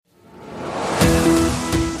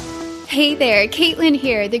Hey there, Caitlin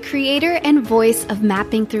here, the creator and voice of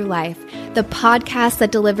Mapping Through Life, the podcast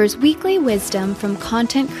that delivers weekly wisdom from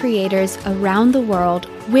content creators around the world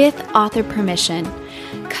with author permission.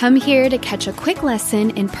 Come here to catch a quick lesson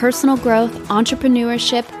in personal growth,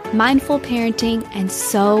 entrepreneurship, mindful parenting, and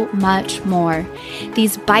so much more.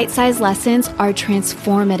 These bite-sized lessons are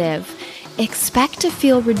transformative. Expect to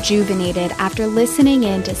feel rejuvenated after listening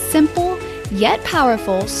in to simple yet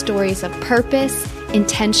powerful stories of purpose,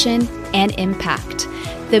 intention, and impact.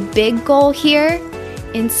 The big goal here,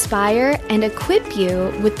 inspire and equip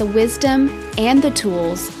you with the wisdom and the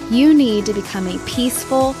tools you need to become a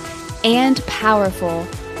peaceful and powerful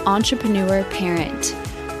entrepreneur parent.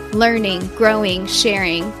 Learning, growing,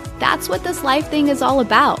 sharing, that's what this life thing is all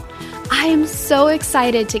about. I am so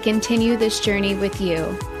excited to continue this journey with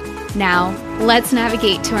you. Now, let's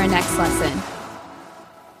navigate to our next lesson.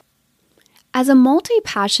 As a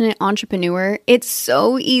multi-passionate entrepreneur, it's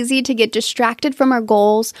so easy to get distracted from our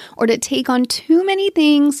goals or to take on too many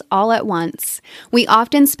things all at once. We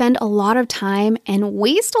often spend a lot of time and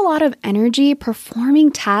waste a lot of energy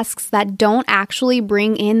performing tasks that don't actually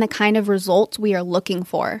bring in the kind of results we are looking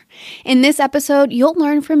for. In this episode, you'll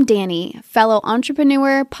learn from Danny, fellow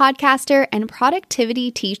entrepreneur, podcaster, and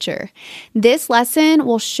productivity teacher. This lesson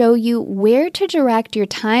will show you where to direct your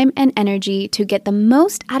time and energy to get the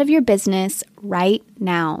most out of your business right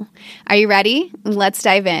now. Are you ready? Let's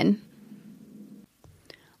dive in.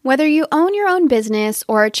 Whether you own your own business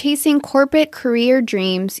or are chasing corporate career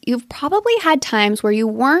dreams, you've probably had times where you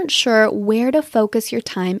weren't sure where to focus your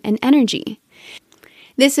time and energy.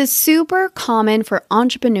 This is super common for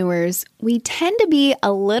entrepreneurs. We tend to be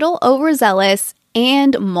a little overzealous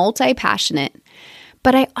and multi-passionate.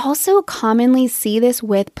 But I also commonly see this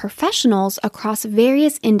with professionals across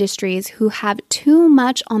various industries who have too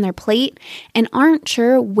much on their plate and aren't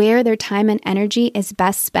sure where their time and energy is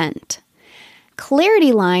best spent.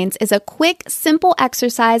 Clarity Lines is a quick, simple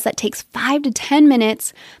exercise that takes 5 to 10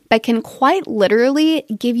 minutes, but can quite literally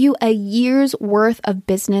give you a year's worth of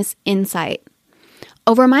business insight.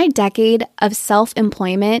 Over my decade of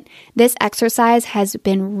self-employment, this exercise has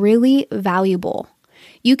been really valuable.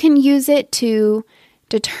 You can use it to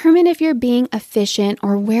determine if you're being efficient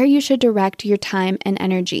or where you should direct your time and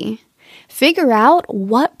energy. Figure out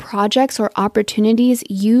what projects or opportunities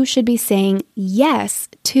you should be saying yes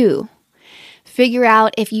to. Figure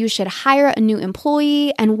out if you should hire a new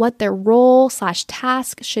employee and what their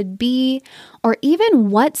role/task should be, or even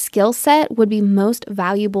what skill set would be most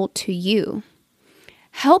valuable to you.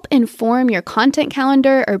 Help inform your content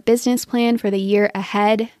calendar or business plan for the year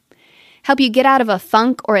ahead. Help you get out of a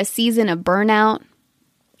funk or a season of burnout.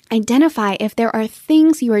 Identify if there are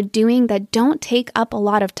things you are doing that don't take up a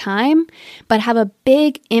lot of time, but have a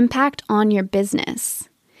big impact on your business.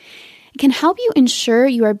 It can help you ensure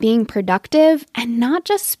you are being productive and not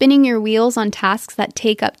just spinning your wheels on tasks that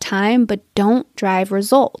take up time but don't drive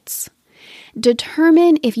results.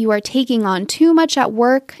 Determine if you are taking on too much at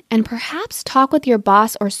work and perhaps talk with your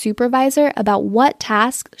boss or supervisor about what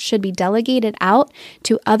tasks should be delegated out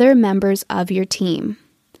to other members of your team.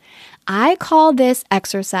 I call this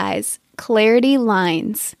exercise Clarity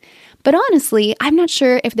Lines, but honestly, I'm not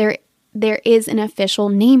sure if there is an official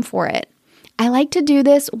name for it. I like to do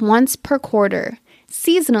this once per quarter,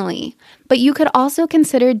 seasonally, but you could also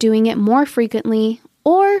consider doing it more frequently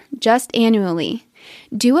or just annually.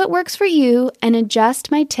 Do what works for you and adjust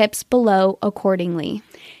my tips below accordingly.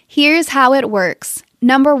 Here's how it works.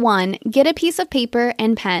 Number 1, get a piece of paper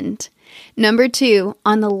and pen. Number 2,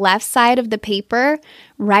 on the left side of the paper,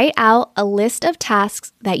 write out a list of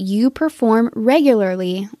tasks that you perform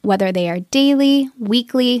regularly, whether they are daily,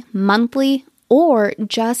 weekly, monthly, or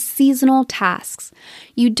just seasonal tasks.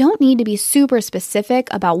 You don't need to be super specific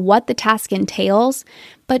about what the task entails,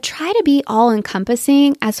 but try to be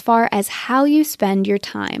all-encompassing as far as how you spend your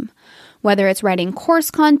time. Whether it's writing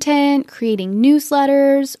course content, creating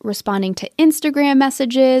newsletters, responding to Instagram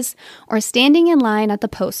messages, or standing in line at the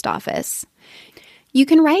post office. You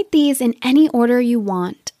can write these in any order you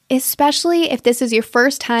want, especially if this is your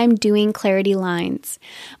first time doing Clarity Lines.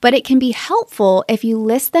 But it can be helpful if you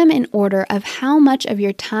list them in order of how much of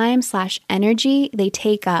your time/energy they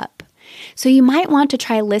take up. So you might want to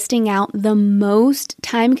try listing out the most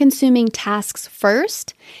time-consuming tasks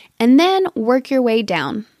first, and then work your way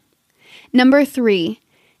down. Number 3,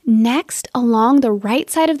 next, along the right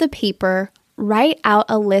side of the paper, write out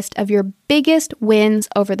a list of your biggest wins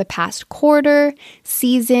over the past quarter,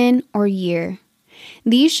 season, or year.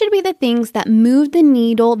 These should be the things that move the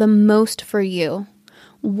needle the most for you.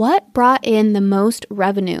 What brought in the most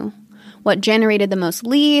revenue? What generated the most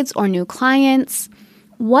leads or new clients?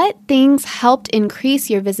 What things helped increase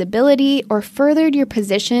your visibility or furthered your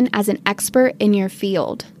position as an expert in your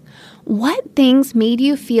field? What things made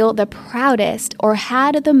you feel the proudest or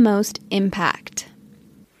had the most impact?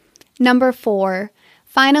 Number 4,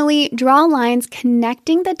 finally, draw lines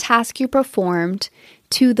connecting the task you performed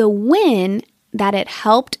to the win that it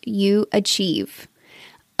helped you achieve.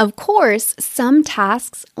 Of course, some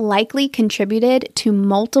tasks likely contributed to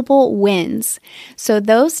multiple wins, so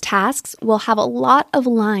those tasks will have a lot of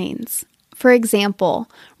lines. For example,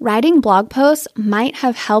 writing blog posts might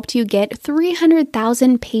have helped you get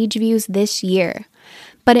 300,000 page views this year,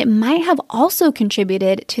 but it might have also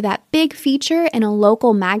contributed to that big feature in a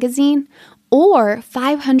local magazine or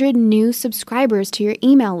 500 new subscribers to your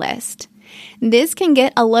email list. This can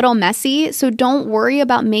get a little messy, so don't worry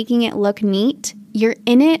about making it look neat. You're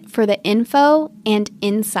in it for the info and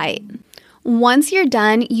insight. Once you're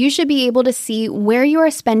done, you should be able to see where you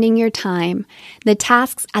are spending your time, the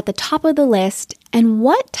tasks at the top of the list, and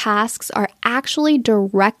what tasks are actually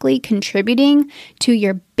directly contributing to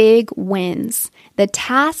your big wins, the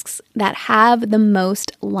tasks that have the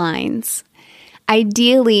most lines.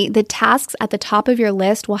 Ideally, the tasks at the top of your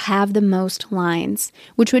list will have the most lines,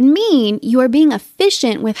 which would mean you are being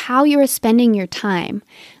efficient with how you are spending your time.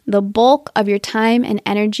 The bulk of your time and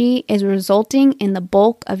energy is resulting in the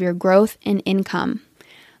bulk of your growth and income.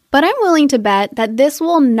 But I'm willing to bet that this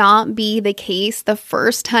will not be the case the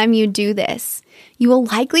first time you do this. You will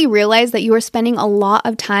likely realize that you are spending a lot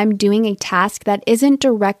of time doing a task that isn't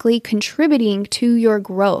directly contributing to your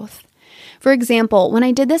growth. For example, when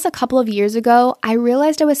I did this a couple of years ago, I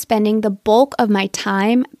realized I was spending the bulk of my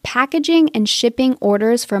time packaging and shipping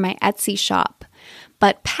orders for my Etsy shop.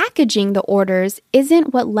 But packaging the orders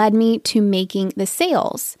isn't what led me to making the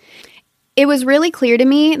sales. It was really clear to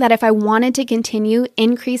me that if I wanted to continue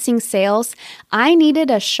increasing sales, I needed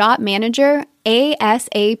a shop manager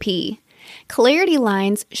ASAP. Clarity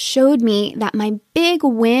Lines showed me that my big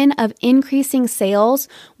win of increasing sales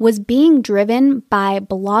was being driven by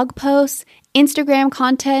blog posts, Instagram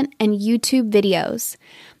content, and YouTube videos.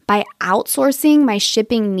 By outsourcing my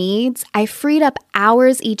shipping needs, I freed up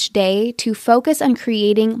hours each day to focus on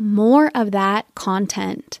creating more of that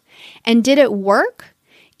content. And did it work?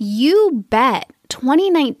 You bet.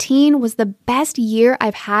 2019 was the best year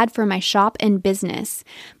I've had for my shop and business,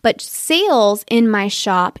 but sales in my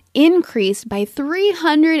shop increased by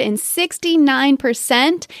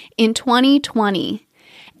 369% in 2020.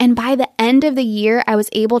 And by the end of the year, I was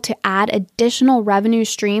able to add additional revenue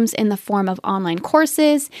streams in the form of online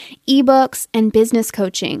courses, ebooks, and business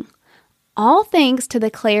coaching. All thanks to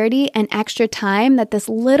the clarity and extra time that this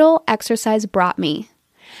little exercise brought me.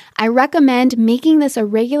 I recommend making this a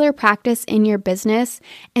regular practice in your business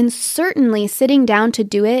and certainly sitting down to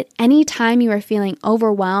do it anytime you are feeling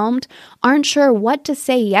overwhelmed, aren't sure what to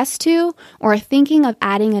say yes to, or are thinking of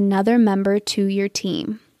adding another member to your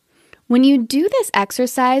team. When you do this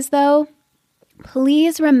exercise, though,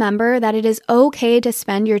 please remember that it is okay to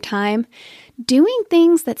spend your time doing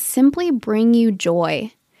things that simply bring you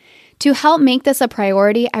joy. To help make this a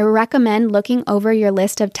priority, I recommend looking over your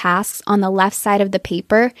list of tasks on the left side of the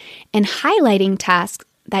paper and highlighting tasks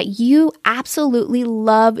that you absolutely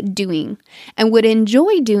love doing and would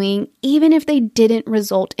enjoy doing even if they didn't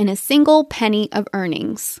result in a single penny of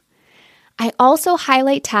earnings. I also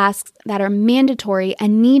highlight tasks that are mandatory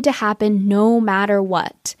and need to happen no matter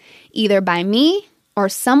what, either by me or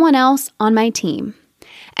someone else on my team,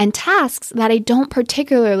 and tasks that I don't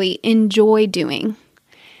particularly enjoy doing.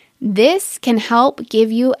 This can help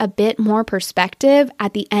give you a bit more perspective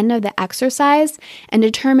at the end of the exercise and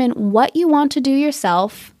determine what you want to do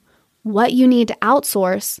yourself, what you need to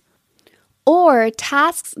outsource, or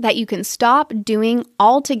tasks that you can stop doing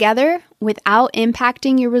altogether without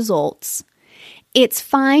impacting your results. It's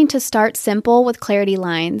fine to start simple with Clarity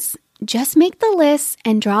Lines. Just make the lists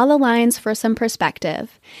and draw the lines for some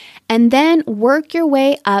perspective, and then work your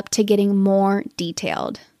way up to getting more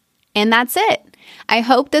detailed. And that's it. I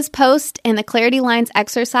hope this post and the Clarity Lines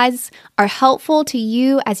exercise are helpful to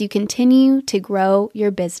you as you continue to grow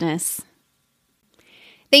your business.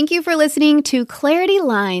 Thank you for listening to Clarity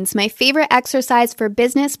Lines, my favorite exercise for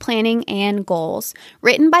business planning and goals,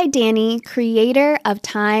 written by Danny, creator of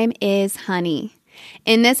Time is Honey.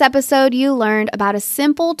 In this episode, you learned about a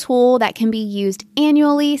simple tool that can be used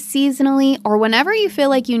annually, seasonally, or whenever you feel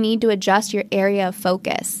like you need to adjust your area of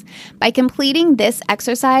focus. By completing this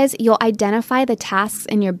exercise, you'll identify the tasks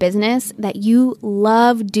in your business that you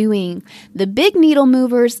love doing, the big needle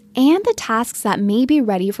movers, and the tasks that may be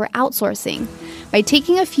ready for outsourcing. By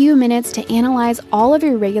taking a few minutes to analyze all of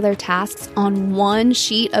your regular tasks on one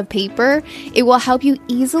sheet of paper, it will help you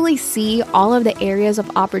easily see all of the areas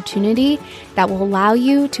of opportunity that will allow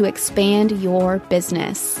you to expand your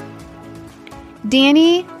business.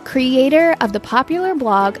 Danny, creator of the popular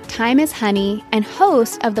blog Time is Honey and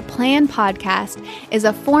host of the Plan podcast, is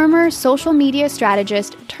a former social media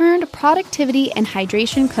strategist turned productivity and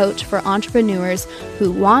hydration coach for entrepreneurs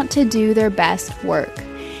who want to do their best work.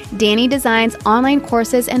 Danny designs online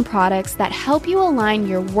courses and products that help you align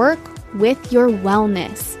your work with your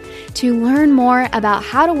wellness. To learn more about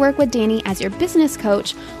how to work with Danny as your business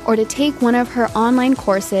coach or to take one of her online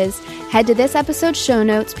courses, head to this episode's show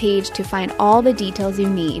notes page to find all the details you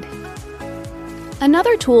need.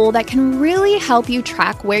 Another tool that can really help you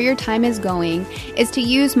track where your time is going is to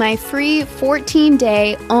use my free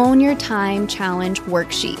 14-day Own Your Time Challenge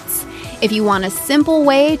worksheets. If you want a simple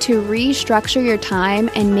way to restructure your time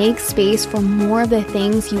and make space for more of the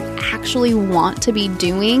things you actually want to be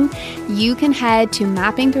doing, you can head to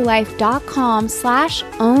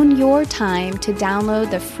mappingthroughlife.com/ownyourtime to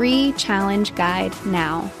download the free challenge guide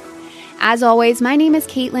now. As always, my name is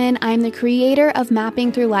Caitlin. I'm the creator of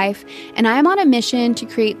Mapping Through Life, and I'm on a mission to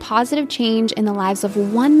create positive change in the lives of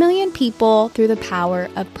 1 million people through the power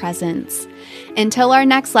of presence. Until our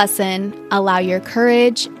next lesson, allow your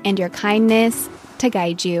courage and your kindness to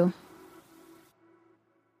guide you.